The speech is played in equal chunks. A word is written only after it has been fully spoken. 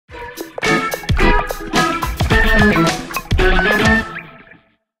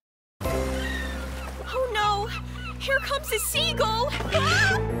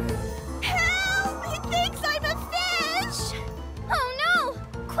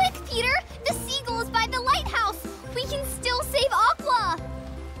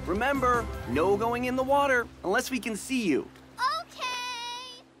remember, no going in the water unless we can see you.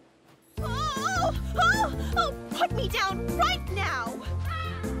 Okay. Oh, put me down right now.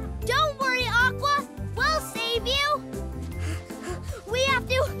 Don't worry, Aqua. We'll save you. We have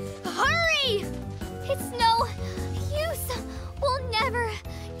to hurry. It's no use. We'll never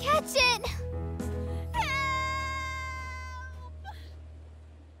catch it.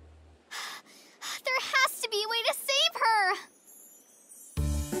 There has to be a way to save her!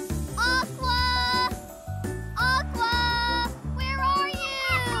 Aqua! Aqua! Where are you?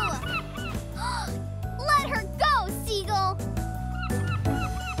 Let her go, seagull!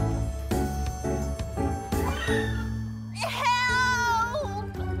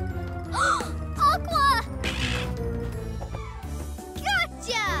 Help! Aqua!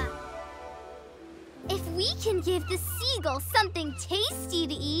 Gotcha! If we can give the seagull something tasty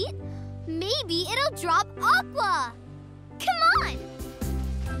to eat, maybe it'll drop Aqua! Come on!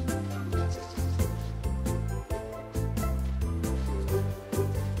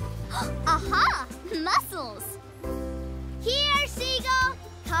 Aha! Mussels! Here, seagull!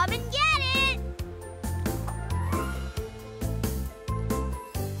 Come and get it!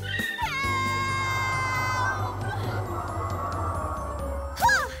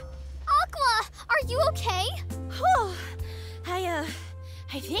 Help! Aqua, are you okay?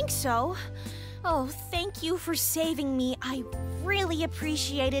 I think so. Oh, thank you for saving me. I really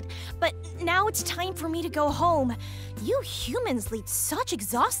appreciate it. But now it's time for me to go home. You humans lead such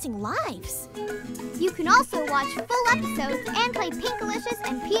exhausting lives. You can also watch full episodes and play Pinkalicious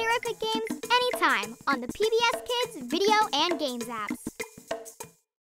and Petterrific games anytime on the PBS Kids video and games apps.